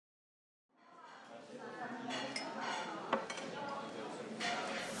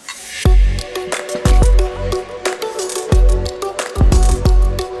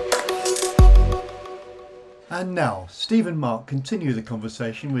And now, Steve and Mark continue the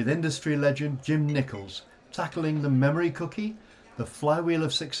conversation with industry legend Jim Nichols, tackling the memory cookie, the flywheel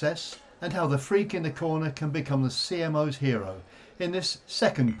of success, and how the freak in the corner can become the CMO's hero in this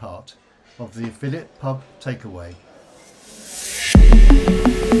second part of the Affiliate Pub Takeaway.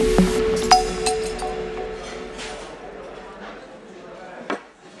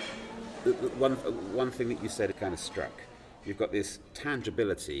 One thing that you said kind of struck. You've got this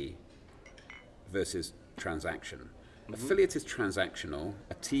tangibility versus transaction. Mm-hmm. Affiliate is transactional.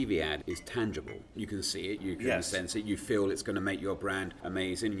 A TV ad is tangible. You can see it, you can sense it, you feel it's going to make your brand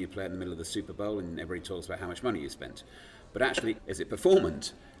amazing, and you play it in the middle of the Super Bowl and everybody talks about how much money you spent. But actually, is it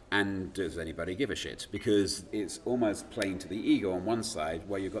performant? And does anybody give a shit? Because it's almost playing to the ego on one side,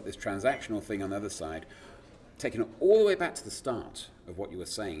 where you've got this transactional thing on the other side, taking it all the way back to the start of what you were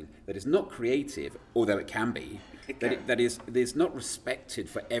saying, that is not creative, although it can be, that is not respected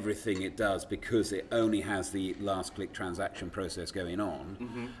for everything it does because it only has the last click transaction process going on.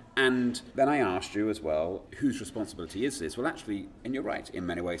 Mm-hmm. And then I asked you as well, whose responsibility is this? Well, actually, and you're right, in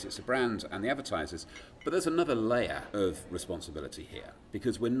many ways it's the brand and the advertisers, but there's another layer of responsibility here,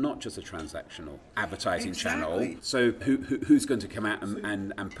 because we're not just a transactional advertising channel. So who's going to come out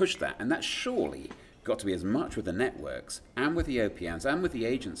and push that? And that's surely got to be as much with the networks and with the OPMs and with the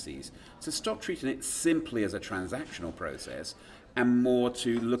agencies to stop treating it simply as a transactional process and more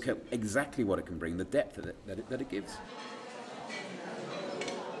to look at exactly what it can bring, the depth that it gives.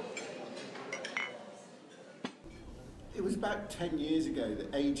 It was about 10 years ago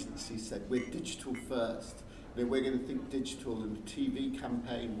that agencies said we're digital first. We're going to think digital, and the TV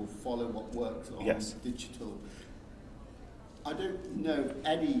campaign will follow what works on digital. I don't know of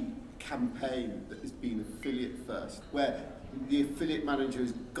any campaign that has been affiliate first, where the affiliate manager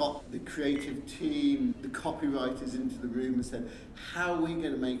has got the creative team, the copywriters into the room and said, how are we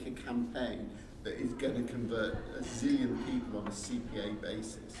going to make a campaign that is going to convert a zillion people on a CPA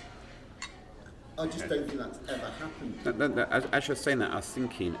basis? I just don't think that's ever happened. As you're saying that, I was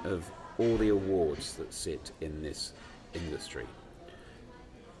thinking of all the awards that sit in this industry.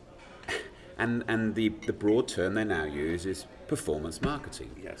 And the broad term they now use is performance marketing.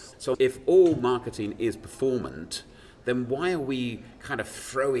 Yes. So if all marketing is performant, then why are we kind of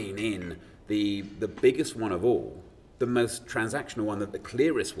throwing in the biggest one of all, the most transactional one, the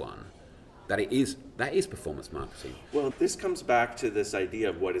clearest one, that is performance marketing? Well, this comes back to this idea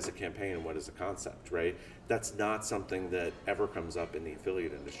of what is a campaign and what is a concept, right? That's not something that ever comes up in the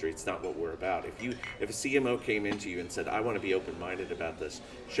affiliate industry. It's not what we're about. If a CMO came into you and said, I want to be open-minded about this,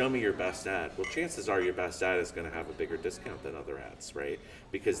 show me your best ad. Well, chances are your best ad is going to have a bigger discount than other ads, right?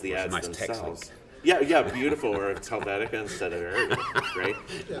 Because the ads themselves. Yeah, beautiful. Or it's Helvetica instead of Arabic, right?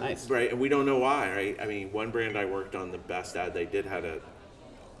 Nice. Right, and we don't know why, right? I mean, one brand I worked on, the best ad they did had a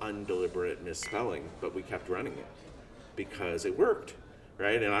undeliberate misspelling, but we kept running it because it worked,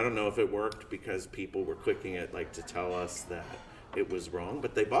 right? And I don't know if it worked because people were clicking it like to tell us that it was wrong,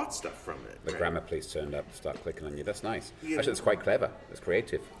 but they bought stuff from it. The right? grammar police turned up, start clicking on you. That's nice. Yeah. Actually, it's quite clever. It's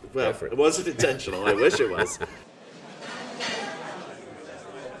creative. Well, it wasn't intentional. I wish it was.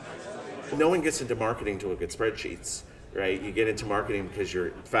 No one gets into marketing to look at spreadsheets, right? You get into marketing because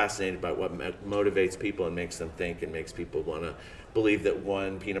you're fascinated by what motivates people and makes them think and makes people want to believe that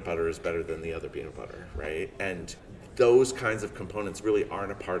one peanut butter is better than the other peanut butter, right? And those kinds of components really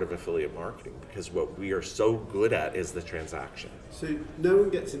aren't a part of affiliate marketing, because what we are so good at is the transaction. So no one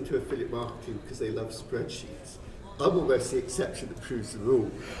gets into affiliate marketing because they love spreadsheets. I'm almost the exception that proves the rule.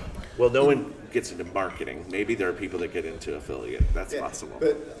 Well, no one gets into marketing. Maybe there are people that get into affiliate. That's possible.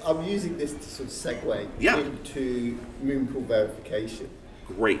 But I'm using this to sort of segue into moonpool verification.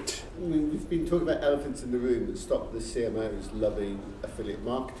 Great. I mean, we've been talking about elephants in the room that stop the CMOs loving affiliate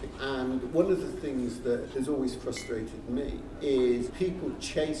marketing. And one of the things that has always frustrated me is people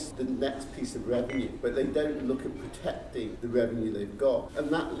chase the next piece of revenue, but they don't look at protecting the revenue they've got. And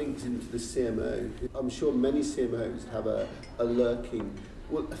that links into the CMO. I'm sure many CMOs have a lurking,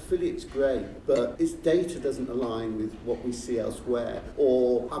 well, affiliate's great, but its data doesn't align with what we see elsewhere.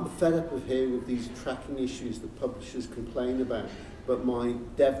 Or I'm fed up of hearing of these tracking issues that publishers complain about, but my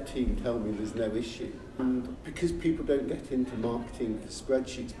dev team tell me there's no issue. And because people don't get into marketing for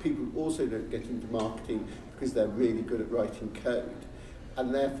spreadsheets, people also don't get into marketing because they're really good at writing code.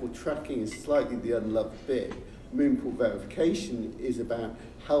 And therefore tracking is slightly the unloved bit. Moonpool verification is about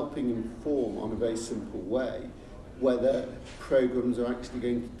helping inform on a very simple way whether programs are actually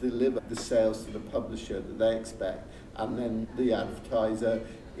going to deliver the sales to the publisher that they expect, and then the advertiser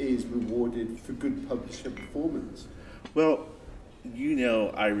is rewarded for good publisher performance. Well, you know,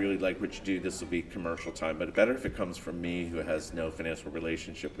 I really like what you do. This will be commercial time, but better if it comes from me, who has no financial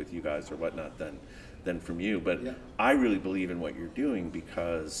relationship with you guys or whatnot, than than from you. But Yeah. I really believe in what you're doing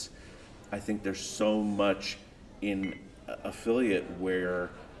because I think there's so much in affiliate where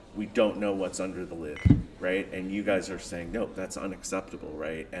we don't know what's under the lid, right? And you guys are saying, no, that's unacceptable,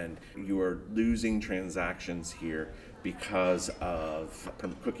 right? And you are losing transactions here because of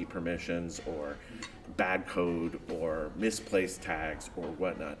cookie permissions or bad code or misplaced tags or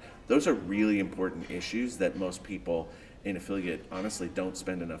whatnot. Those are really important issues that most people in affiliate honestly don't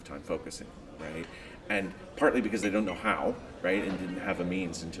spend enough time focusing on, right? And partly because they don't know how, right, and didn't have a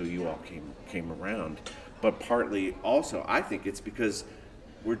means until you all came around. But partly also, I think it's because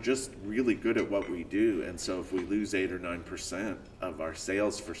we're just really good at what we do, and so if we lose 8 or 9% of our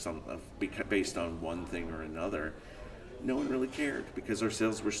sales for based on one thing or another, no one really cared because our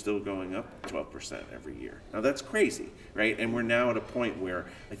sales were still going up 12% every year. Now that's crazy, right? And we're now at a point where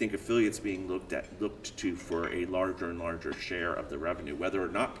I think affiliates being looked to for a larger and larger share of the revenue, whether or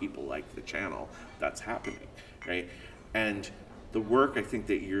not people like the channel. That's happening, right? And the work I think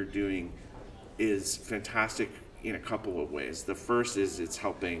that you're doing is fantastic in a couple of ways. The first is it's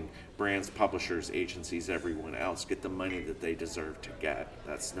helping brands, publishers, agencies, everyone else get the money that they deserve to get.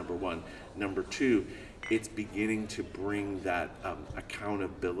 That's number one. Number two, it's beginning to bring that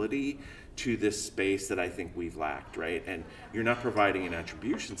accountability to this space that I think we've lacked, right? And you're not providing an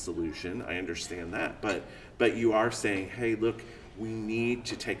attribution solution, I understand that, but you are saying, hey, look, we need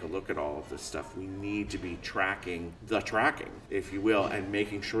to take a look at all of this stuff. We need to be tracking, if you will, and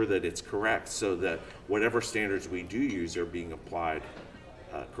making sure that it's correct so that whatever standards we do use are being applied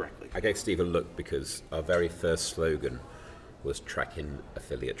correctly. I gave Steve a look because our very first slogan was tracking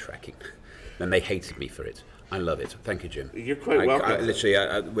affiliate tracking. And they hated me for it. I love it. Thank you, Jim. You're quite welcome.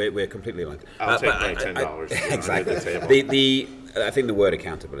 We're completely aligned. I'll take my $10. Exactly. At the table. I think the word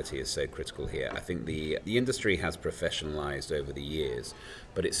accountability is so critical here. I think the industry has professionalized over the years,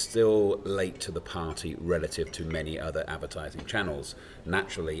 but it's still late to the party relative to many other advertising channels,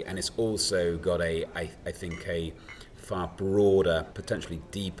 naturally, and it's also got I think a far broader, potentially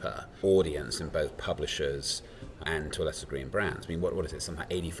deeper audience in both publishers and to a lesser degree in brands. I mean, what is it? Somehow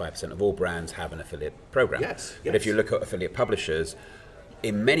 85% of all brands have an affiliate program. Yes. But if you look at affiliate publishers,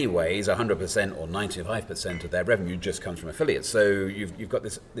 in many ways, 100% or 95% of their revenue just comes from affiliates. So you've got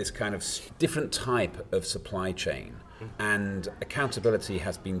this kind of different type of supply chain. And accountability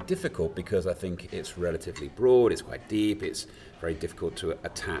has been difficult because I think it's relatively broad, it's quite deep, it's very difficult to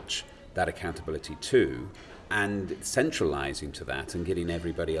attach that accountability to. And centralizing to that and getting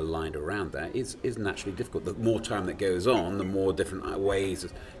everybody aligned around that is naturally difficult. The more time that goes on, the more different ways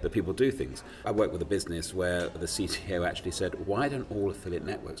that people do things. I worked with a business where the CTO actually said, why don't all affiliate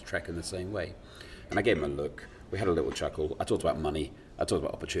networks track in the same way? And I gave him a look. We had a little chuckle. I talked about money. I talked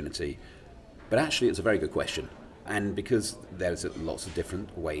about opportunity. But actually, it's a very good question. And because there's lots of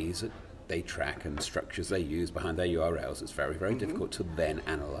different ways that they track and structures they use behind their URLs, it's very, very difficult to then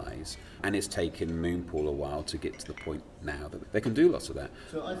analyze. And it's taken Moonpool a while to get to the point now that they can do lots of that.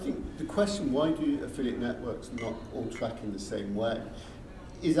 So I think the question, why do affiliate networks not all track in the same way,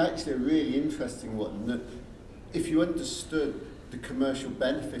 is actually a really interesting one. If you understood the commercial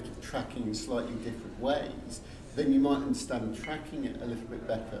benefit of tracking in slightly different ways, then you might understand tracking it a little bit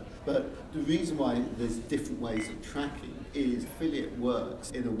better. But the reason why there's different ways of tracking is affiliate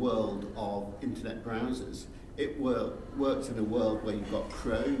works in a world of internet browsers. It works in a world where you've got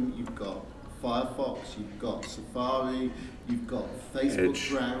Chrome, you've got Firefox, you've got Safari, you've got Facebook Edge,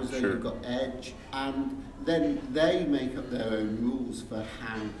 browser, sure. You've got Edge, and then they make up their own rules for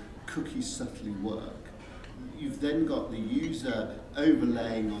how cookies subtly work. You've then got the user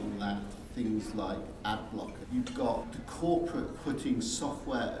overlaying on that things like ad blocker. You've got the corporate putting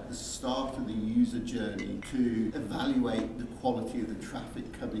software at the start of the user journey to evaluate the quality of the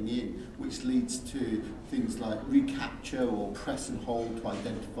traffic coming in, which leads to things like recapture or press and hold to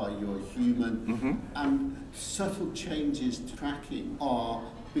identify you're a human. And subtle changes to tracking are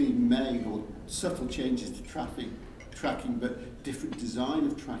being made, or subtle changes to tracking, but different design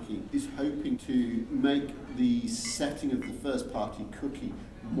of tracking is hoping to make the setting of the first party cookie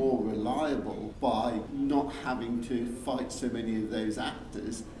more reliable by not having to fight so many of those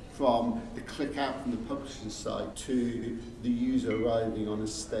actors, from the click out from the publisher's site to the user arriving on a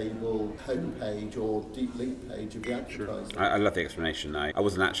stable homepage or deep link page of the advertiser. I love the explanation. I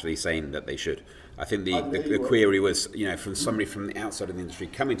wasn't actually saying that they should. I think the query was, from somebody from the outside of the industry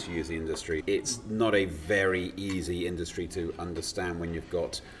coming to use the industry. It's not a very easy industry to understand when you've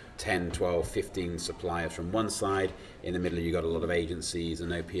got 10, 12, 15 suppliers from one side. In the middle, you've got a lot of agencies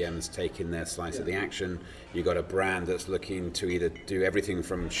and OPMs taking their slice of the action. You've got a brand that's looking to either do everything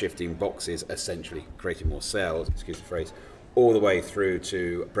from shifting boxes, essentially creating more sales, excuse the phrase, all the way through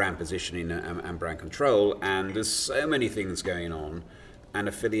to brand positioning and brand control. And there's so many things going on. And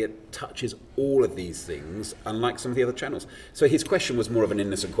affiliate touches all of these things, unlike some of the other channels. So his question was more of an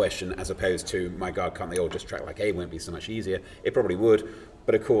innocent question as opposed to, my God, can't they all just track like A? Won't it be so much easier? It probably would.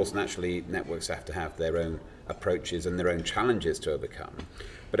 But of course, naturally, networks have to have their own approaches and their own challenges to overcome.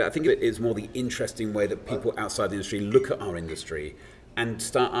 But I think it is more the interesting way that people outside the industry look at our industry and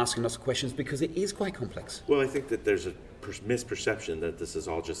start asking lots of questions, because it is quite complex. Well, I think that there's a misperception that this is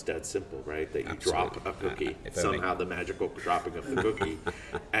all just dead simple, right? That you Absolutely. drop a cookie, If only. somehow the magical dropping of the cookie,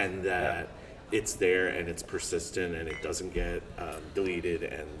 and that it's there and it's persistent and it doesn't get deleted,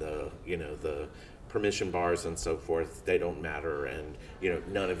 and the permission bars and so forth, they don't matter, and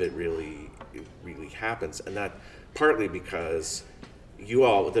none of it really happens. And that partly because you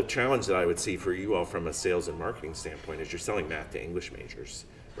all, the challenge that I would see for you all from a sales and marketing standpoint is you're selling math to English majors,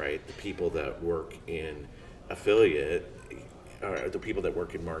 right? The people that work in affiliate, or the people that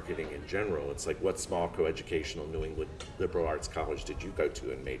work in marketing in general, it's like, what small coeducational New England liberal arts college did you go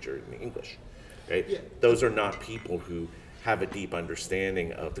to and major in English, right? Yeah. Those are not people who have a deep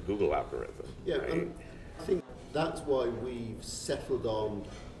understanding of the Google algorithm. Yeah, right? I think that's why we've settled on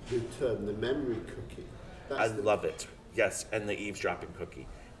the term the memory cookie. I love it. Yes, and the eavesdropping cookie.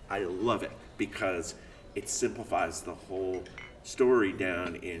 I love it because it simplifies the whole story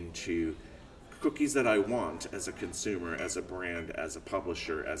down into cookies that I want as a consumer, as a brand, as a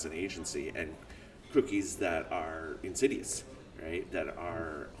publisher, as an agency, and cookies that are insidious, right? That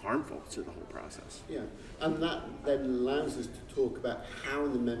are harmful to the whole process. Yeah, and that then allows us to talk about how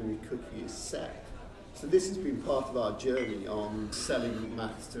the memory cookie is set. So this has been part of our journey on selling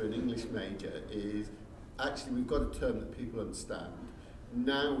maths to an English major, is actually we've got a term that people understand.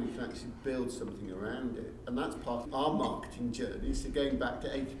 Now we can actually build something around it, and that's part of our marketing journey. So going back to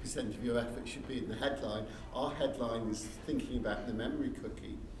 80% of your effort should be in the headline, our headline is thinking about the memory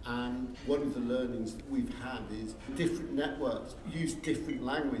cookie. And one of the learnings that we've had is different networks use different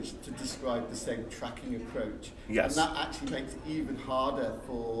language to describe the same tracking approach. Yes. And that actually makes it even harder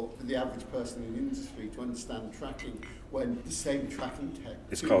for the average person in the industry to understand tracking when the same tracking tech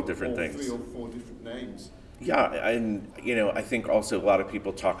It's called different things. 3 or 4 different names. Yeah, and I think also a lot of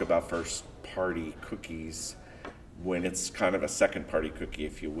people talk about first-party cookies when it's kind of a second-party cookie,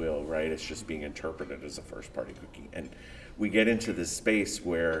 if you will, right? It's just being interpreted as a first-party cookie. And we get into this space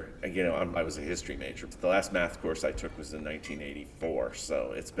where, I was a history major. The last math course I took was in 1984,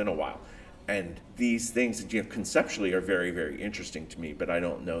 so it's been a while. And these things, conceptually are very, very interesting to me, but I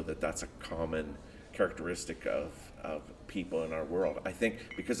don't know that that's a common characteristic of people in our world. I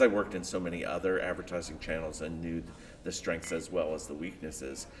think because I worked in so many other advertising channels and knew the strengths as well as the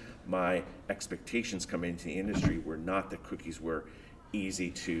weaknesses, my expectations coming into the industry were not that cookies were easy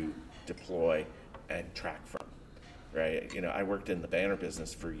to deploy and track from, right? I worked in the banner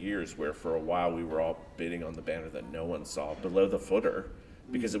business for years, where for a while we were all bidding on the banner that no one saw below the footer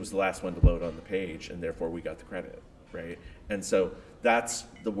because it was the last one to load on the page, and therefore we got the credit, right? And so that's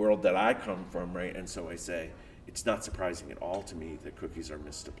the world that I come from, right? And so I say, it's not surprising at all to me that cookies are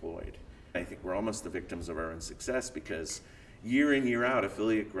misdeployed. I think we're almost the victims of our own success, because year in, year out,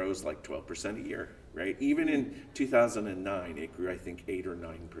 affiliate grows like 12% a year, right? Even in 2009, it grew, I think, 8 or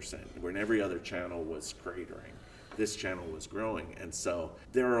 9%, when every other channel was cratering. This channel was growing. And so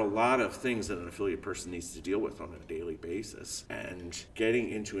there are a lot of things that an affiliate person needs to deal with on a daily basis. And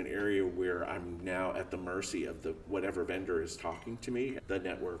getting into an area where I'm now at the mercy of whatever vendor is talking to me, the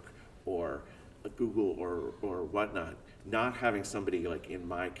network or Google or whatnot, not having somebody like in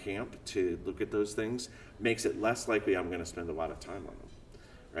my camp to look at those things makes it less likely I'm going to spend a lot of time on them,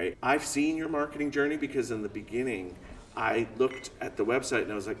 right? I've seen your marketing journey, because in the beginning I looked at the website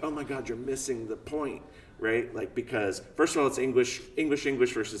and I was like, oh my God, you're missing the point, right? Like, because first of all, it's English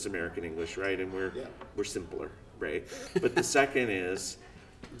versus American English, right? And we're simpler, right? But the second is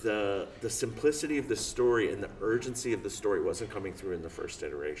the simplicity of the story and the urgency of the story wasn't coming through in the first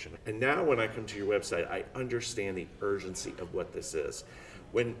iteration. And now when I come to your website, I understand the urgency of what this is.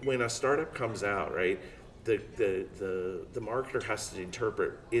 When a startup comes out, right, the marketer has to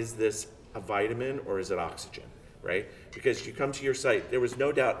interpret, is this a vitamin or is it oxygen, right? Because you come to your site, there was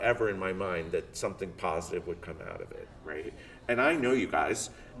no doubt ever in my mind that something positive would come out of it, right? And I know you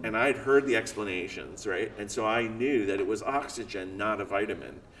guys, and I'd heard the explanations, right? And so I knew that it was oxygen, not a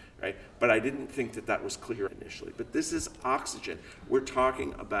vitamin, right? But I didn't think that was clear initially. But this is oxygen. We're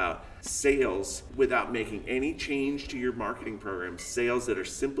talking about sales without making any change to your marketing program, sales that are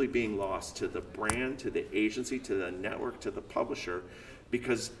simply being lost to the brand, to the agency, to the network, to the publisher,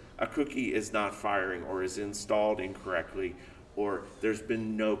 because a cookie is not firing or is installed incorrectly or there's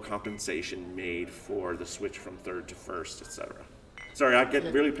been no compensation made for the switch from third to first, etc. Sorry, I get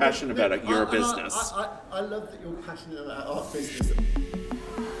really passionate about it. Your business. I love that you're passionate about our business.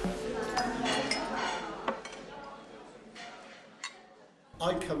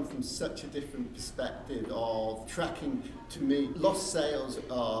 I come from such a different perspective of tracking. To me, lost sales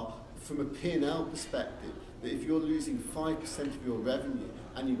are, from a P&L perspective, that if you're losing 5% of your revenue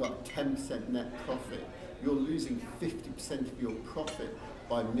and you've got 10% net profit, you're losing 50% of your profit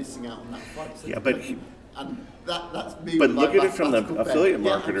by missing out on that 5%. Yeah, but and that's me. But look at it from the affiliate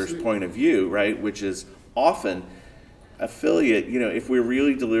marketer's point of view, right? Which is often affiliate, if we're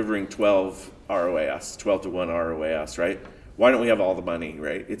really delivering 12 ROAS, 12 to 1 ROAS, right? Why don't we have all the money,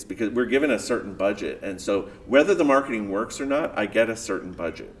 right? It's because we're given a certain budget. And so whether the marketing works or not, I get a certain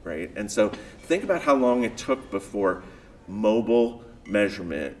budget, right? And so think about how long it took before mobile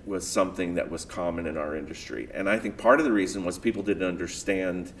measurement was something that was common in our industry. And I think part of the reason was people didn't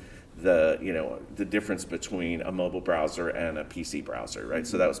understand the difference between a mobile browser and a PC browser, right?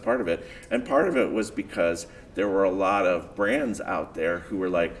 So that was part of it. And part of it was because there were a lot of brands out there who were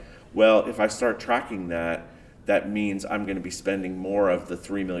like, well, if I start tracking that, that means I'm going to be spending more of the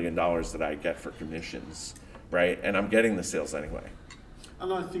 $3 million that I get for commissions, right? And I'm getting the sales anyway.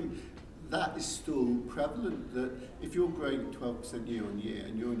 And I think that is still prevalent, that if you're growing at 12% year on year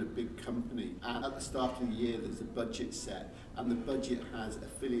and you're in a big company and at the start of the year there's a budget set and the budget has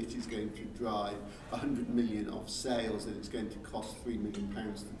affiliate is going to drive 100 million of sales and it's going to cost £3 million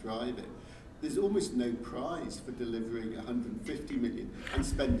to drive it, there's almost no prize for delivering 150 million and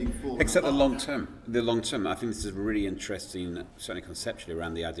spending 4. Except the long term. The long term. I think this is really interesting, certainly conceptually,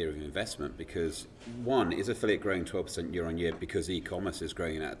 around the idea of investment, because one, is affiliate growing 12% year on year because e-commerce is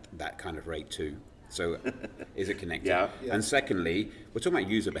growing at that kind of rate too? So is it connected? Yeah. And secondly, we're talking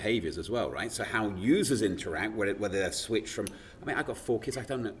about user behaviors as well, right? So how users interact, whether they're switched from, I've got 4 kids, I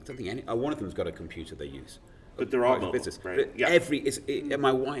don't think any, one of them's got a computer they use. But they're all mobile, business. right? Yeah.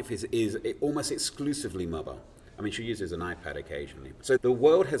 My wife is almost exclusively mobile. I mean, she uses an iPad occasionally. So the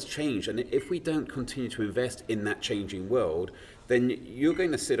world has changed, and if we don't continue to invest in that changing world, then you're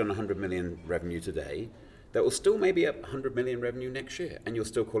going to sit on 100 million revenue today. That will still maybe up 100 million revenue next year, and you'll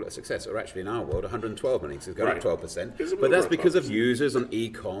still call it a success. Or actually, in our world, 112 million, so it's going up 12%. But that's because of users on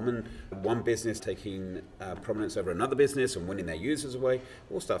e-com and one business taking prominence over another business and winning their users away. It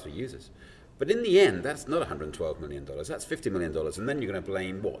all starts with users. But in the end, that's not $112 million. That's $50 million. And then you're going to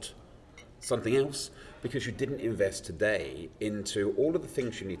blame what? Something else? Because you didn't invest today into all of the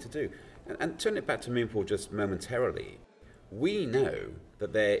things you need to do. And turn it back to me and Paul just momentarily. We know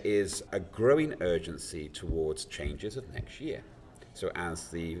that there is a growing urgency towards changes of next year. So as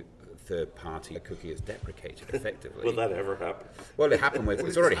the third-party cookie is deprecated effectively. Will that ever happen? Well,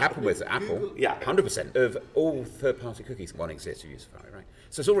 it's already happened with Apple. Yeah. 100% of all third-party cookies won't exist to use Safari, right?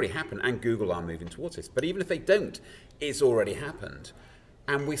 So it's already happened, and Google are moving towards this. But even if they don't, it's already happened.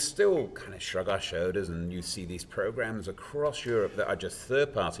 And we still kind of shrug our shoulders, and you see these programs across Europe that are just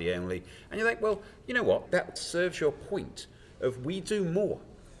third-party only. And you're like, well, you know what? That serves your point of we do more.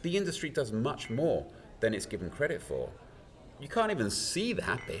 The industry does much more than it's given credit for. You can't even see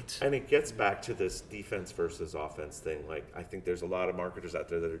that bit. And it gets back to this defense versus offense thing. Like, I think there's a lot of marketers out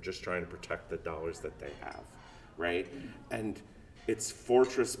there that are just trying to protect the dollars that they have, right? And it's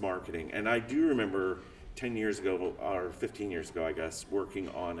fortress marketing. And I do remember 10 years ago, or 15 years ago, I guess, working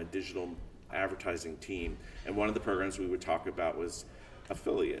on a digital advertising team. And one of the programs we would talk about was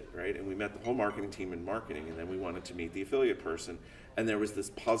affiliate, right? And we met the whole marketing team in marketing, and then we wanted to meet the affiliate person. And there was this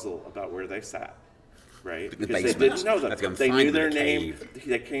puzzle about where they sat. Right? Because they didn't know them. They knew their name.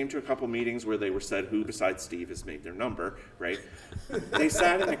 They came to a couple meetings where they were said, who besides Steve has made their number, right? They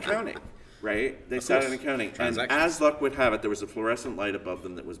sat in accounting, right? They sat in accounting. And as luck would have it, there was a fluorescent light above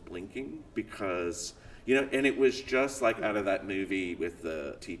them that was blinking because, and it was just like out of that movie with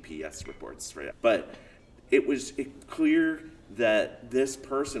the TPS reports, right? But it was clear that this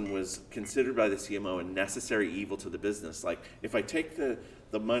person was considered by the CMO a necessary evil to the business. Like, if I take the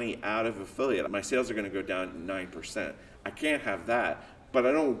money out of affiliate, my sales are going to go down 9%. I can't have that, but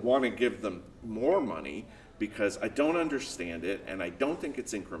I don't want to give them more money because I don't understand it, and I don't think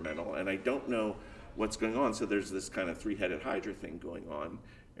it's incremental, and I don't know what's going on. So there's this kind of three-headed hydra thing going on,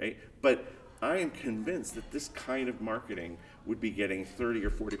 right? But I am convinced that this kind of marketing would be getting 30 or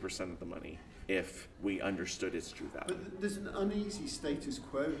 40% of the money if we understood its true value. But there's an uneasy status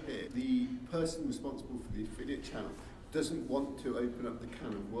quo here. The person responsible for the affiliate channel doesn't want to open up the can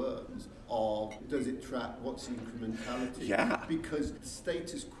of worms of does it track, what's the incrementality? Yeah. Because the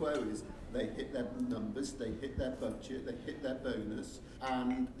status quo is they hit their numbers, they hit their budget, they hit their bonus,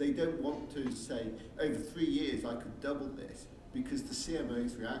 and they don't want to say, over 3 years I could double this. because the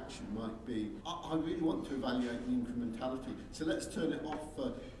CMO's reaction might be, I really want to evaluate the incrementality, so let's turn it off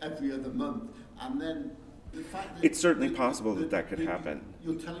for every other month. And then the fact that It's certainly possible that could happen.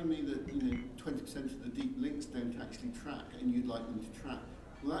 You're telling me that 20% of the deep links don't actually track, and you'd like them to track.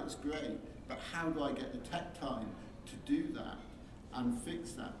 Well, that's great, but how do I get the tech time to do that and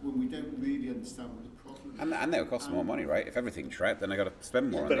fix that when we don't really understand what the problem is? And they'll cost more money, right? If everything tracked, then I got to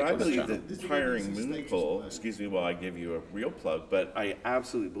spend more on But the I e-commerce believe channel. that hiring Moonpole, excuse me while I give you a real plug, but I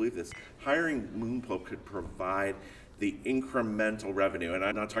absolutely believe this. Hiring Moonpole could provide the incremental revenue, and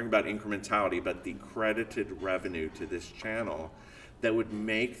I'm not talking about incrementality, but the credited revenue to this channel that would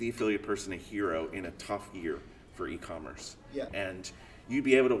make the affiliate person a hero in a tough year for e-commerce. Yeah. And you'd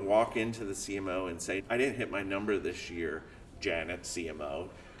be able to walk into the CMO and say, I didn't hit my number this year, Janet, CMO,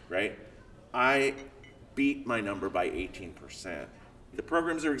 right? I beat my number by 18%. The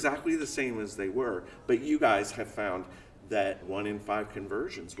programs are exactly the same as they were, but you guys have found that 1 in 5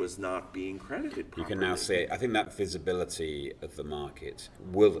 conversions was not being credited properly. You can now see, I think that visibility of the market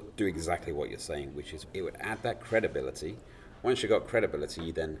will do exactly what you're saying, which is it would add that credibility. Once you've got credibility,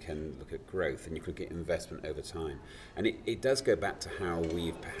 you then can look at growth and you can look at investment over time. And it does go back to how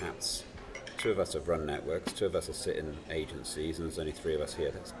we've perhaps, 2 of us have run networks, 2 of us have sit in agencies, and there's only 3 of us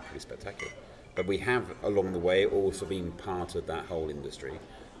here. That's pretty spectacular. But we have, along the way, also been part of that whole industry.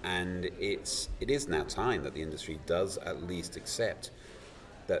 And it is now time that the industry does at least accept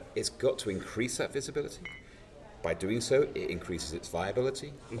that it's got to increase that visibility. By doing so, it increases its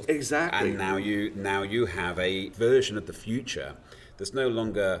viability. Exactly. And now you have a version of the future that's no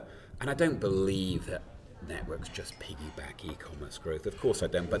longer, and I don't believe that networks just piggyback e-commerce growth. Of course I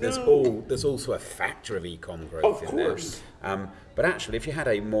don't, but there's also a factor of e-com growth in there. But actually, if you had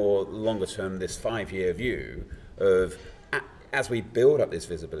a more longer term, this 5-year view of, as we build up this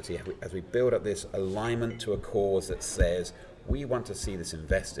visibility, as we build up this alignment to a cause that says we want to see this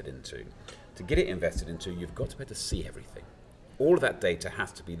invested into, to get it invested into, you've got to be able to see everything. All of that data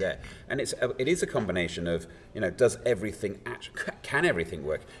has to be there, and it is a combination of, does everything can everything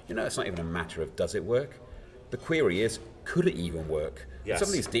work? It's not even a matter of does it work. The query is, could it even work? Yes. Some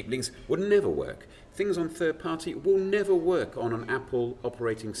of these deep links would never work. Things on third party will never work on an Apple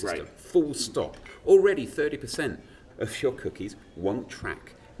operating system. Right. Full stop. Already 30% of your cookies won't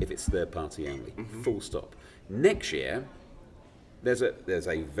track if it's third party only. Mm-hmm. Full stop. Next year, there's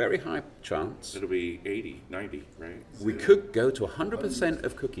a very high chance It'll be 80, 90, right? we could go to 100%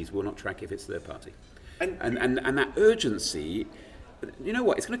 of cookies will not track if it's third party. And that urgency, you know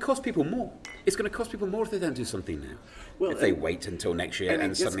what, it's going to cost people more. It's going to cost people more if they don't do something now. Well, if they wait until next year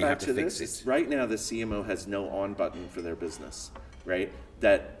and suddenly have to fix it. Right now, the CMO has no on button for their business, right?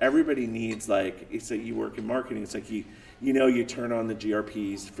 That everybody needs, like, it's like you work in marketing, it's like you turn on the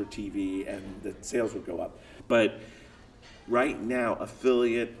GRPs for TV and the sales would go up. But right now,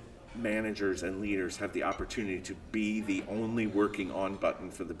 affiliate managers and leaders have the opportunity to be the only working on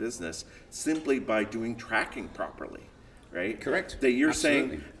button for the business simply by doing tracking properly, right? Correct. That you're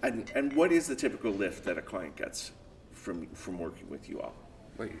Absolutely. saying, and what is the typical lift that a client gets from working with you all?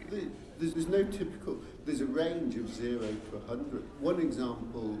 There's no typical, there's a range of 0 to 100. One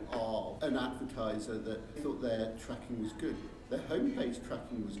example of an advertiser that thought their tracking was good. Their homepage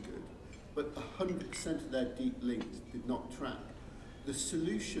tracking was good, but 100% of their deep links did not track. The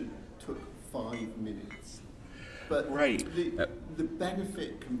solution took 5 minutes. But Right. the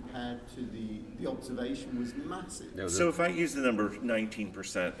benefit compared to the observation was massive. So if I use the number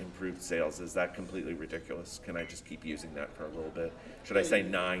 19% improved sales, is that completely ridiculous? Can I just keep using that for a little bit? Should I say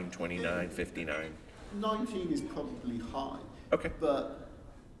 9, 29, 59? 19 is probably high. Okay. But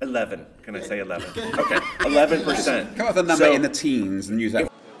 11. Can I say 11? Okay. 11%. Come up with a number in the teens and use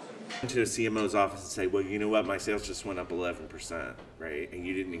that. To a CMO's office and say, well, you know what, my sales just went up 11%, right? And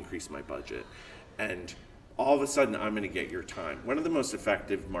you didn't increase my budget. And all of a sudden, I'm going to get your time. One of the most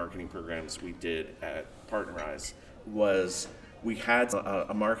effective marketing programs we did at Partnerize was we had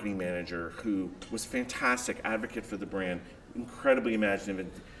a marketing manager who was fantastic, advocate for the brand, incredibly imaginative,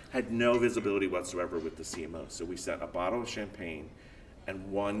 and had no visibility whatsoever with the CMO. So we sent a bottle of champagne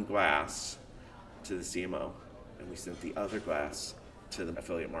and 1 glass to the CMO, and we sent the other glass to the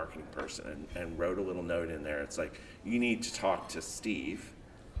affiliate marketing person and wrote a little note in there. It's like, you need to talk to Steve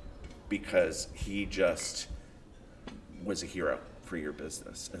because he just was a hero for your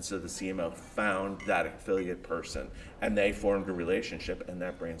business. And so the CMO found that affiliate person and they formed a relationship, and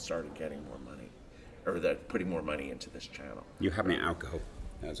that brand started getting more money, or that putting more money into this channel. You have any alcohol.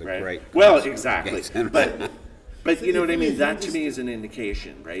 That's a Right? great. Well, exactly. Yes. But you know what I mean? That to me is an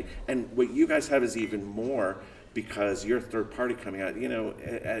indication, right? And what you guys have is even more because you're a third party coming out.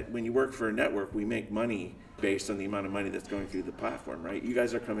 When you work for a network, we make money based on the amount of money that's going through the platform, right? You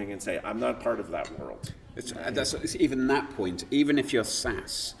guys are coming and say, I'm not part of that world. It's even that point, even if you're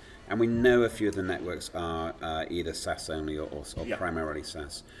SaaS, and we know a few of the networks are either SaaS only or primarily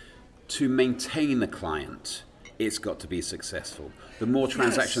SaaS, to maintain the client, it's got to be successful. The more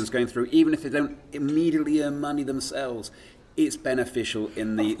transactions going through, even if they don't immediately earn money themselves, it's beneficial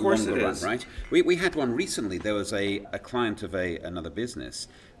in the longer run, right? We had one recently. There was a client of another business,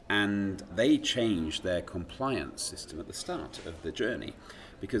 and they changed their compliance system at the start of the journey,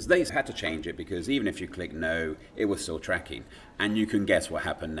 because they had to change it, because even if you click no, it was still tracking. And you can guess what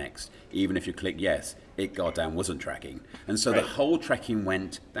happened next. Even if you click yes, it goddamn wasn't tracking. And so the whole tracking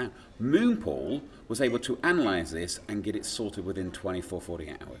went down. Moonpool was able to analyze this and get it sorted within 24,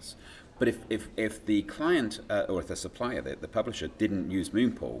 48 hours. But if the client or if the supplier, the publisher, didn't use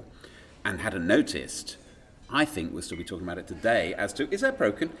Moonpool and hadn't noticed, I think we'll still be talking about it today as to, is that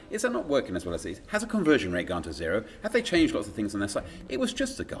broken? Is that not working as well as it is? Has a conversion rate gone to zero? Have they changed lots of things on their site? It was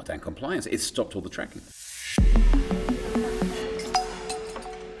just the goddamn compliance. It stopped all the tracking.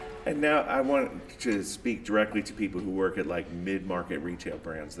 And now I want to speak directly to people who work at like mid-market retail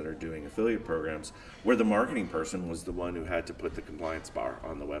brands that are doing affiliate programs, where the marketing person was the one who had to put the compliance bar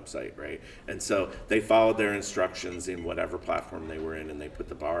on the website, right? And so they followed their instructions in whatever platform they were in, and they put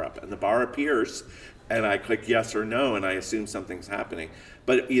the bar up. And the bar appears, and I click yes or no, and I assume something's happening.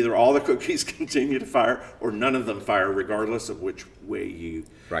 But either all the cookies continue to fire, or none of them fire, regardless of which way you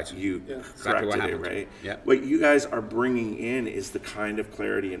corrected it, right? Yeah. What you guys are bringing in is the kind of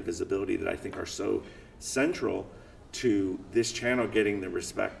clarity and visibility that I think are so central to this channel getting the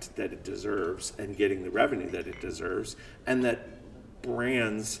respect that it deserves and getting the revenue that it deserves, and that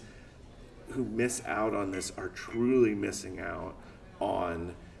brands who miss out on this are truly missing out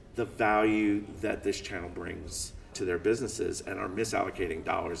on the value that this channel brings to their businesses, and are misallocating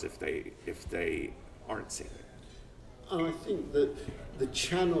dollars if they aren't seeing it. And I think that the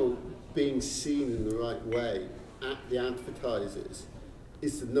channel being seen in the right way at the advertisers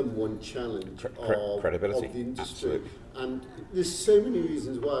is the number one challenge credibility. of the industry. Absolutely. And there's so many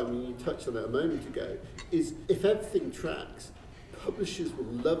reasons why. I mean, you touched on it a moment ago, is if everything tracks, publishers will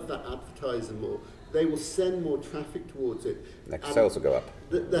love that advertiser more. They will send more traffic towards it. Their sales will go up.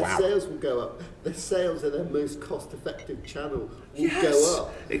 Their sales will go up. Their sales are their most cost-effective channel will go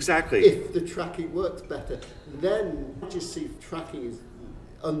up. Exactly. If the tracking works better, then I just see tracking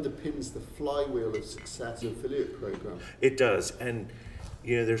underpins the flywheel of success in affiliate program. It does, and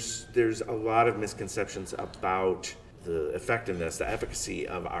there's a lot of misconceptions about the effectiveness, the efficacy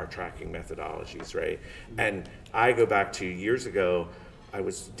of our tracking methodologies, right? And I go back to years ago. I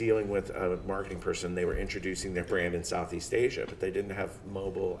was dealing with a marketing person. They were introducing their brand in Southeast Asia, but they didn't have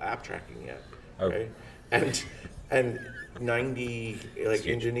mobile app tracking yet, right? And 90, like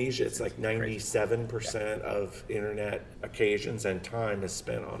Indonesia, it's like 97% of internet occasions and time is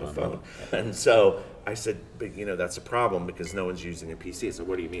spent on a phone. And so I said, but that's a problem because no one's using a PC. So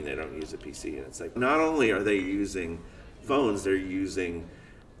what do you mean they don't use a PC? And it's like, not only are they using phones, they're using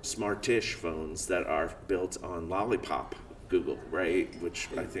smartish phones that are built on Lollipop Google, right? Which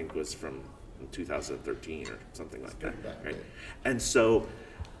I think was from 2013 or something like that, right? And so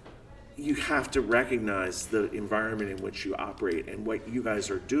you have to recognize the environment in which you operate, and what you guys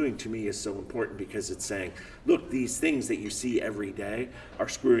are doing to me is so important, because it's saying, look, these things that you see every day are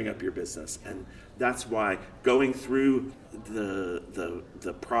screwing up your business. And that's why going through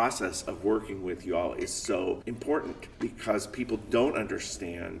the process of working with you all is so important, because people don't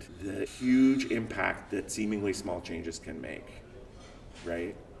understand the huge impact that seemingly small changes can make,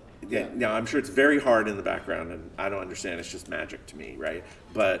 right? Yeah. Now, I'm sure it's very hard in the background, and I don't understand. It's just magic to me, right?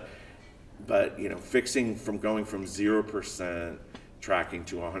 But fixing from going from 0% tracking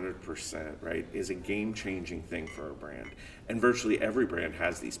to 100%, right, is a game-changing thing for a brand. And virtually every brand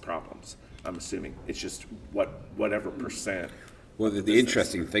has these problems, I'm assuming. It's just whatever percent. Well, the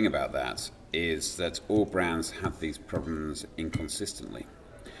interesting thing about that is that all brands have these problems inconsistently.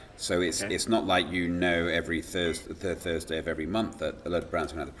 So it's not like every third Thursday of every month that a lot of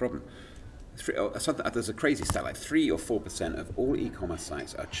brands are going to have a problem. There's a crazy stat, like 3 or 4% of all e-commerce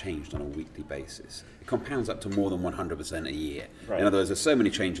sites are changed on a weekly basis. It compounds up to more than 100% a year. Right. In other words, there's so many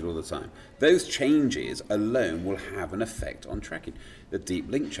changes all the time. Those changes alone will have an effect on tracking. The deep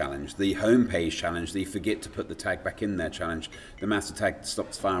link challenge, the homepage challenge, the forget to put the tag back in there challenge, the master tag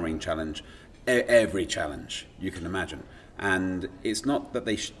stops firing challenge, every challenge you can imagine. And it's not that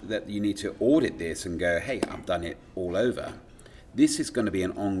that you need to audit this and go, hey, I've done it all over. This is going to be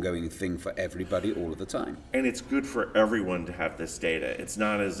an ongoing thing for everybody all of the time. And it's good for everyone to have this data. It's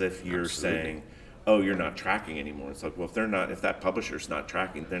not as if you're saying, oh, you're not tracking anymore. It's like, well, if that publisher's not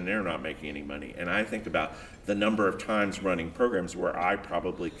tracking, then they're not making any money. And I think about the number of times running programs where I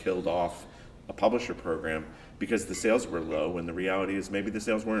probably killed off a publisher program because the sales were low, when the reality is maybe the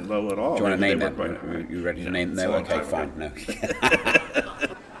sales weren't low at all. Do you want to Maybe name they them? weren't quite- You ready to name it's a them? long Okay, time fine. ago. No.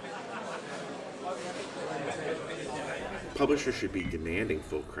 Publishers should be demanding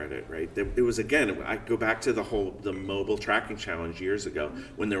full credit, right? It was, again, I go back to the mobile tracking challenge years ago,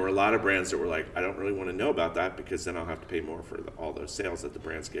 when there were a lot of brands that were like, I don't really want to know about that because then I'll have to pay more for all those sales that the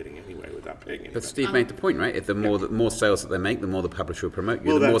brand's getting anyway without paying anything. But Steve made the point, right? If the more sales that they make, the more the publisher will promote you,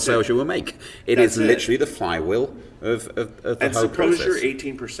 Well, the more that's sales it. you will make. It That's is it. literally the flywheel of the And whole suppose process. you're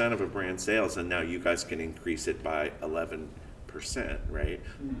 18% of a brand sales, and now you guys can increase it by 11%, right?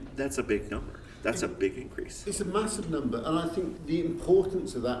 That's a big number. That's a big increase. It's a massive number, and I think the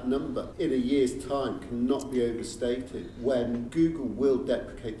importance of that number in a year's time cannot be overstated. When Google will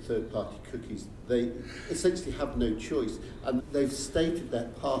deprecate third-party cookies, they essentially have no choice, and they've stated their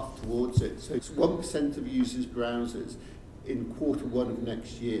path towards it. So it's 1% of users' browsers in Q1 of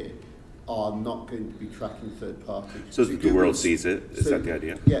next year are not going to be tracking third-party. So the world sees it. Is that the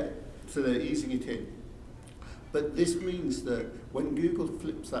idea? Yeah, so they're easing it in. But this means that when Google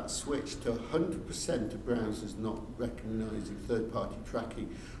flips that switch to 100% of browsers not recognizing third-party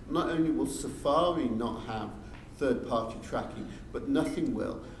tracking, not only will Safari not have third-party tracking, but nothing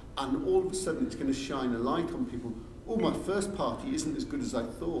will. And all of a sudden it's going to shine a light on people. Oh, my first party isn't as good as I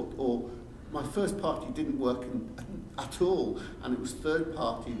thought, or my first party didn't work at all, and it was third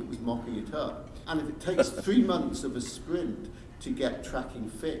party that was mopping it up. And if it takes 3 months of a sprint to get tracking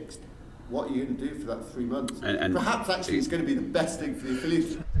fixed, what are you going to do for that 3 months? And perhaps actually it's going to be the best thing for the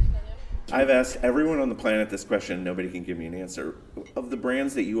affiliates. I've asked everyone on the planet this question, nobody can give me an answer. Of the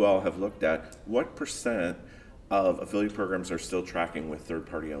brands that you all have looked at, what % of affiliate programs are still tracking with third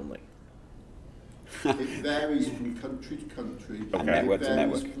party only? It varies from country to country. Okay. Network to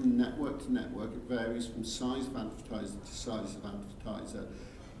network. It varies from network to network. It varies from size of advertiser to size of advertiser.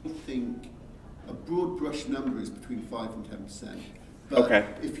 I think a broad brush number is between 5 and 10%. But Okay.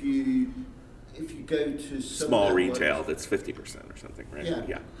 if you go to some Small networks- retail, that's 50% or something, right?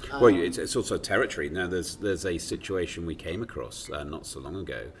 Yeah. Well, it's also territory. Now, there's a situation we came across not so long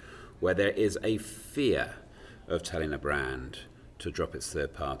ago where there is a fear of telling a brand to drop its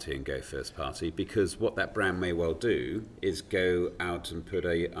third party and go first party, because what that brand may well do is go out and put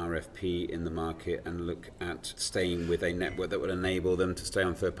a RFP in the market and look at staying with a network that would enable them to stay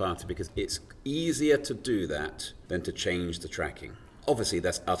on third party, because it's easier to do that than to change the tracking. Obviously,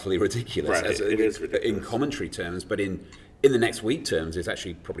 that's utterly ridiculous. Right, it is ridiculous. In commentary terms, but in the next week terms, it's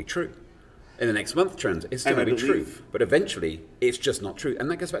actually probably true. In the next month terms, it's still And I going to be true. believe- But eventually, it's just not true. And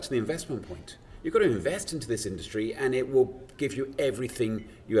that goes back to the investment point. You've got to invest into this industry, and it will give you everything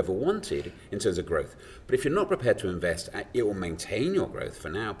you ever wanted in terms of growth. But if you're not prepared to invest, it will maintain your growth for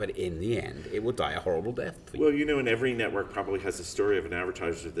now, but in the end, it will die a horrible death for you. Well, you know, and every network probably has a story of an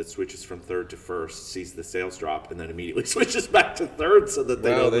advertiser that switches from third to first, sees the sales drop, and then immediately switches back to third so that they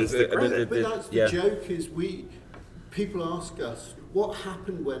Well, don't lose the there's- credit. But that's the Yeah. joke is people ask us, what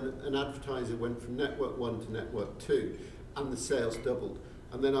happened when an advertiser went from network 1 to network 2 and the sales doubled?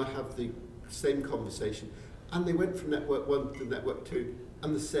 And then I have the same conversation, and they went from network 1 to network 2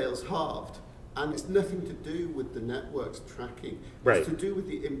 and the sales halved. And it's nothing to do with the network's tracking. Right. It's to do with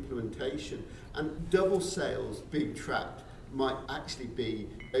the implementation. And double sales being tracked might actually be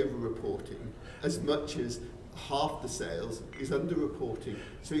over-reporting as much as half the sales is under-reporting.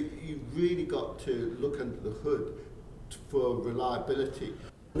 So you've really got to look under the hood for reliability.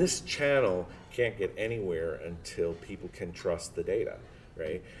 This channel can't get anywhere until people can trust the data,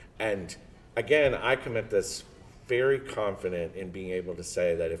 right? And again, I come at this very confident in being able to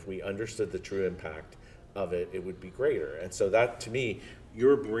say that if we understood the true impact of it, it would be greater. And so that, to me,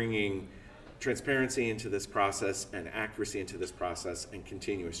 you're bringing transparency into this process and accuracy into this process and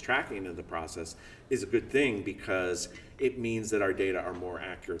continuous tracking into the process is a good thing, because it means that our data are more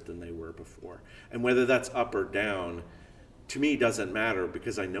accurate than they were before. And whether that's up or down, to me, doesn't matter,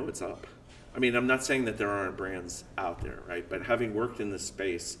 because I know it's up. I mean, I'm not saying that there aren't brands out there, right? But having worked in this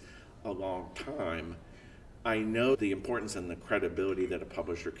space a long time, I know the importance and the credibility that a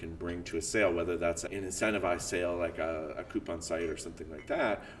publisher can bring to a sale, whether that's an incentivized sale like a coupon site or something like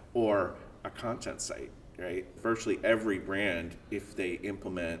that, or a content site, right? Virtually every brand, if they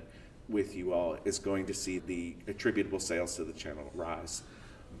implement with you all, is going to see the attributable sales to the channel rise.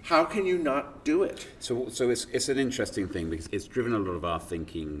 How can you not do it? So it's an interesting thing, because it's driven a lot of our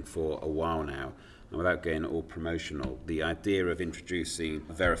thinking for a while now. And without getting all promotional, the idea of introducing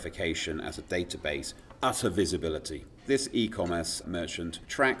verification as a database utter visibility. This e-commerce merchant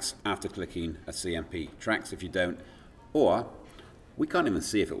tracks after clicking a CMP, tracks if you don't, or we can't even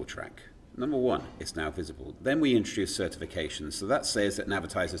see if it will track. Number one, it's now visible. Then we introduce certifications. So that says that an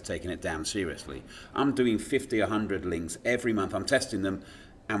advertiser's taking it damn seriously. I'm doing 50, 100 links every month. I'm testing them,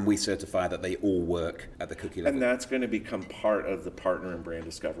 and we certify that they all work at the cookie level. And that's going to become part of the partner and brand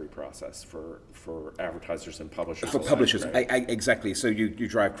discovery process for advertisers and publishers. For publishers, right? exactly. So you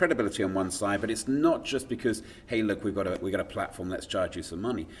drive credibility on one side, but it's not just because, hey, look, we've got a platform, let's charge you some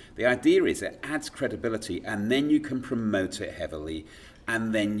money. The idea is it adds credibility, and then you can promote it heavily,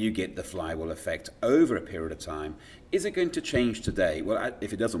 and then you get the flywheel effect over a period of time. Is it going to change today? Well,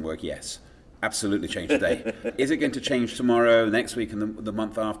 if it doesn't work, yes. Absolutely change today. Is it going to change tomorrow, next week, and the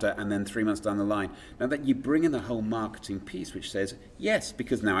month after, and then 3 months down the line? Now that you bring in the whole marketing piece, which says, yes,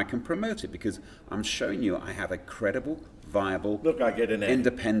 because now I can promote it, because I'm showing you I have a credible, viable, look, I get an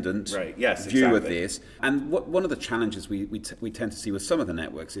independent right. Yes, view exactly. of this. And one of the challenges we tend to see with some of the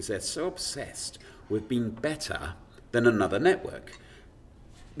networks is they're so obsessed with being better than another network.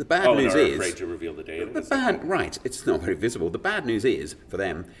 The bad news they're is afraid to reveal the data. Right, it's not very visible. The bad news is for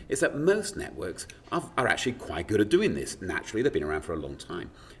them is that most networks are actually quite good at doing this. Naturally, they've been around for a long time,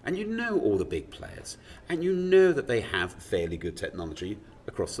 and you know all the big players, and you know that they have fairly good technology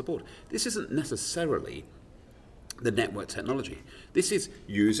across the board. This isn't necessarily the network technology. This is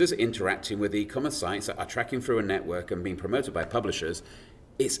users interacting with e-commerce sites that are tracking through a network and being promoted by publishers.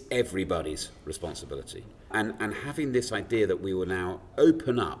 It's everybody's responsibility. And having this idea that we will now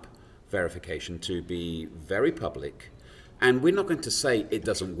open up verification to be very public, and we're not going to say it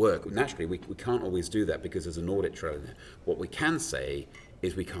doesn't work. Naturally, we can't always do that because there's an audit trail in there. What we can say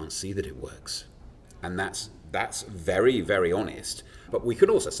is we can't see that it works. And that's very, very honest. But we could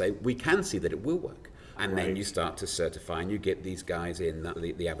also say we can see that it will work. And then you start to certify, and you get these guys in,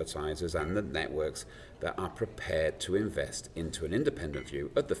 the advertisers and the networks that are prepared to invest into an independent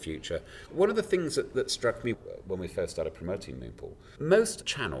view of the future. One of the things that struck me when we first started promoting Moonpool, most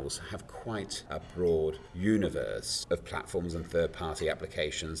channels have quite a broad universe of platforms and third-party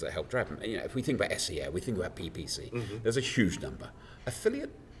applications that help drive them. You know, if we think about SEO, we think about PPC. There's a huge number.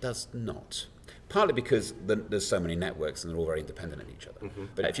 Affiliate does not. Partly because there's so many networks and they're all very independent of each other.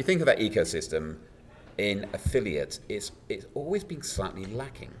 But if you think of that ecosystem, in affiliate, it's always been slightly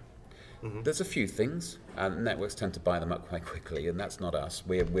lacking. There's a few things, and networks tend to buy them up quite quickly, and that's not us.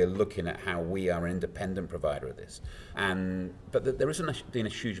 We're looking at how we are an independent provider of this. But there isn't been a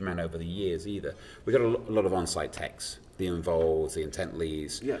huge amount over the years either. We've got a lot of on-site techs, the involves, the intent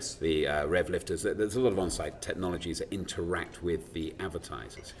leads, yes, the rev lifters. There's a lot of on-site technologies that interact with the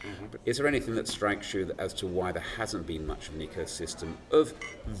advertisers. But is there anything that strikes you as to why there hasn't been much of an ecosystem of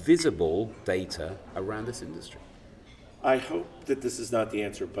visible data around this industry? I hope that this is not the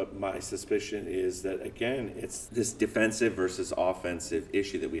answer, but my suspicion is that, again, it's this defensive versus offensive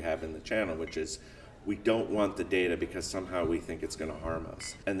issue that we have in the channel, which is we don't want the data because somehow we think it's going to harm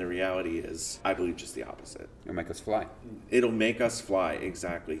us. And the reality is, I believe just the opposite. It'll make us fly. It'll make us fly,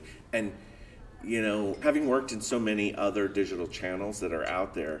 exactly. And, you know, having worked in so many other digital channels that are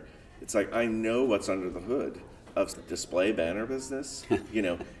out there, it's like I know what's under the hood of the display banner business. You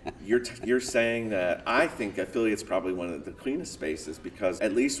know, you're saying that I think affiliate's probably one of the cleanest spaces because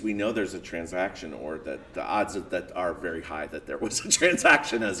at least we know there's a transaction, or that the odds of that are very high that there was a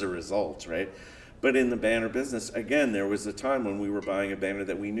transaction as a result, right? But in the banner business, again, there was a time when we were buying a banner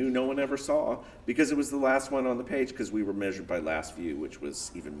that we knew no one ever saw because it was the last one on the page because we were measured by last view, which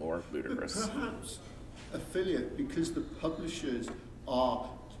was even more ludicrous. But perhaps affiliate, because the publishers are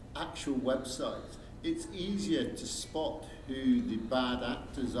actual websites, it's easier to spot who the bad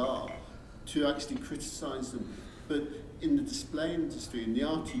actors are, to actually criticize them. But in the display industry, in the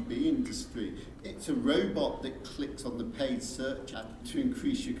RTB industry, it's a robot that clicks on the paid search ad to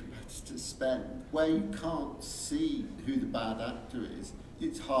increase your competitor's spend. Where you can't see who the bad actor is,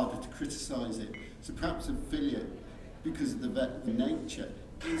 it's harder to criticize it. So perhaps affiliate, because of the nature,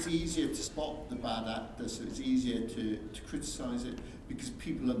 it's easier to spot the bad actor, so it's easier to criticize it because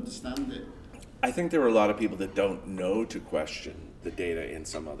people understand it. I think there are a lot of people that don't know to question the data in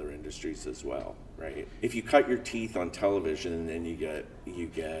some other industries as well, right? If you cut your teeth on television and then you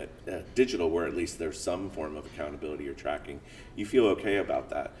get digital, where at least there's some form of accountability or tracking, you feel okay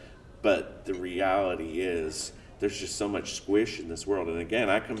about that. But the reality is there's just so much squish in this world. And again,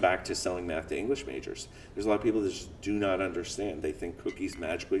 I come back to selling math to English majors. There's a lot of people that just do not understand. They think cookies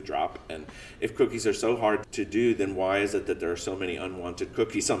magically drop. And if cookies are so hard to do, then why is it that there are so many unwanted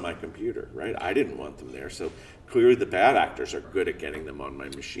cookies on my computer, right? I didn't want them there. So clearly the bad actors are good at getting them on my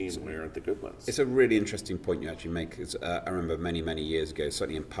machine. Where aren't the good ones? It's a really interesting point you actually make. I remember many, many years ago,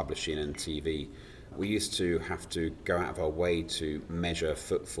 certainly in publishing and TV, We used to have to go out of our way to measure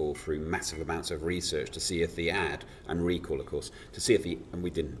footfall through massive amounts of research to see if the ad, and recall of course, to see if and we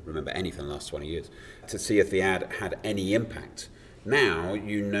didn't remember anything the last 20 years, to see if the ad had any impact. Now,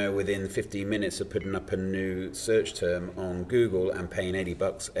 you know, within 15 minutes of putting up a new search term on Google and paying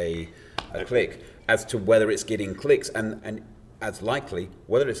 $80 a click, as to whether it's getting clicks and as likely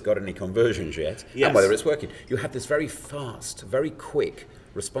whether it's got any conversions yet, and whether it's working. You have this very fast, very quick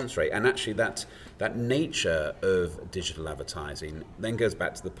response rate, and actually that nature of digital advertising then goes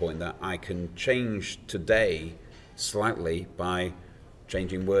back to the point that I can change today slightly by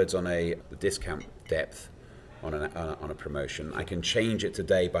changing words on the discount depth on a promotion. I can change it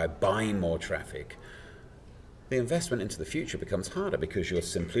today by buying more traffic. The investment into the future becomes harder because you're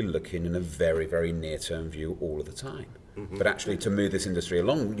simply looking in a very, very near-term view all of the time. Mm-hmm. But actually, to move this industry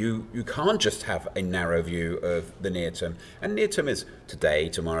along, you can't just have a narrow view of the near term. And near term is today,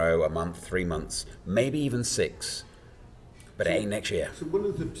 tomorrow, a month, 3 months, maybe even 6. But it ain't next year. So one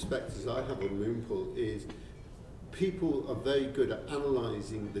of the perspectives I have on Moonpool is people are very good at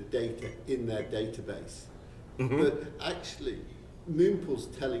analysing the data in their database. Mm-hmm. But actually, Moonpool's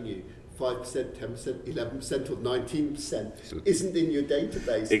telling you 5%, 10%, 11% or 19% isn't in your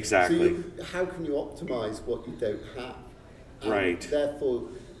database. Exactly. So how can you optimize what you don't have? And right. Therefore,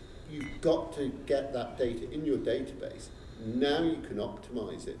 you've got to get that data in your database. Now you can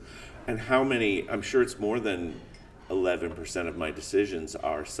optimize it. And how many, I'm sure it's more than 11% of my decisions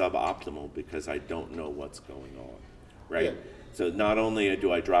are suboptimal because I don't know what's going on, right? Yeah. So not only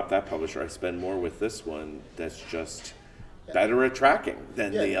do I drop that publisher, I spend more with this one that's just better at tracking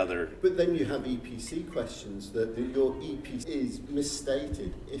than the other. But then you have EPC questions that your EPC is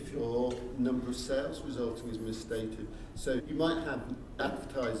misstated if your number of sales resulting is misstated. So you might have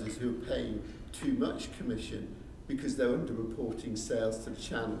advertisers who are paying too much commission because they're underreporting sales to the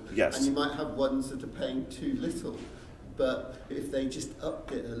channel. Yes. And you might have ones that are paying too little. But if they just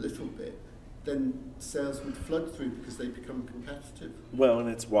upped it a little bit, then sales would flood through because they become competitive. Well, and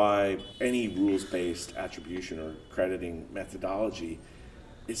it's why any rules-based attribution or crediting methodology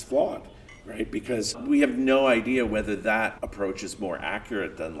is flawed, right? Because we have no idea whether that approach is more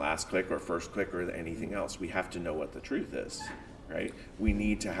accurate than last click or first click or anything else. We have to know what the truth is, right? We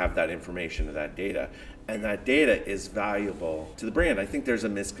need to have that information and that data. And that data is valuable to the brand. I think there's a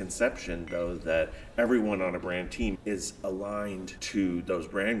misconception, though, that everyone on a brand team is aligned to those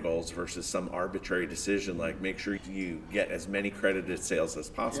brand goals versus some arbitrary decision like make sure you get as many credited sales as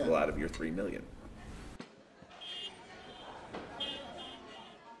possible out of your 3 million.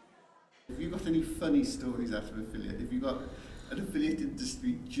 Have you got any funny stories out of affiliate? Have you got an affiliate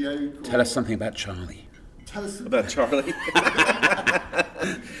industry joke? Tell us something about Charlie. Tell us About Charlie?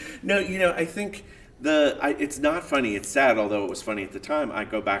 No, I think it's not funny, it's sad, although it was funny at the time. I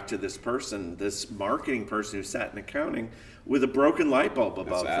go back to this marketing person who sat in accounting with a broken light bulb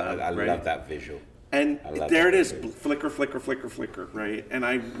above them. I right? love that visual. And there it is, flicker, flicker, flicker, flicker, right? And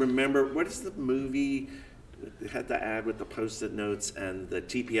I remember, what is the movie? It had the ad with the Post-it notes and the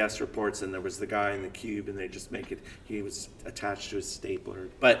TPS reports, and there was the guy in the cube, and they just he was attached to his stapler.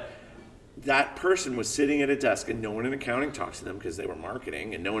 But that person was sitting at a desk, and no one in accounting talked to them because they were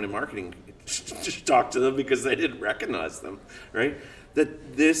marketing, and no one in marketing just talked to them because they didn't recognize them, right?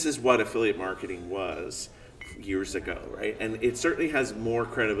 That this is what affiliate marketing was years ago, right? And it certainly has more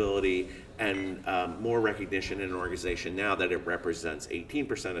credibility and more recognition in an organization now that it represents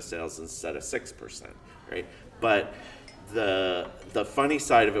 18% of sales instead of 6%, right? But the funny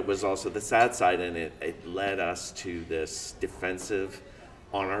side of it was also the sad side, and it led us to this defensive,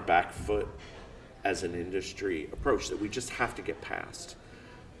 on our back foot as an industry approach that we just have to get past.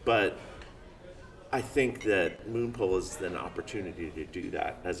 But I think that Moonpool is an opportunity to do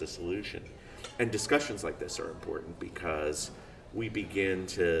that as a solution. And discussions like this are important because we begin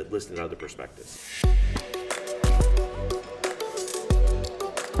to listen to other perspectives.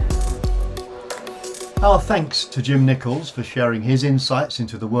 Our thanks to Jim Nichols for sharing his insights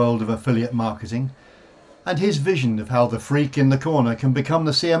into the world of affiliate marketing and his vision of how the freak in the corner can become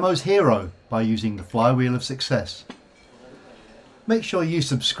the CMO's hero by using the flywheel of success. Make sure you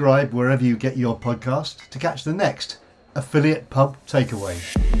subscribe wherever you get your podcast to catch the next Affiliate Pub Takeaway.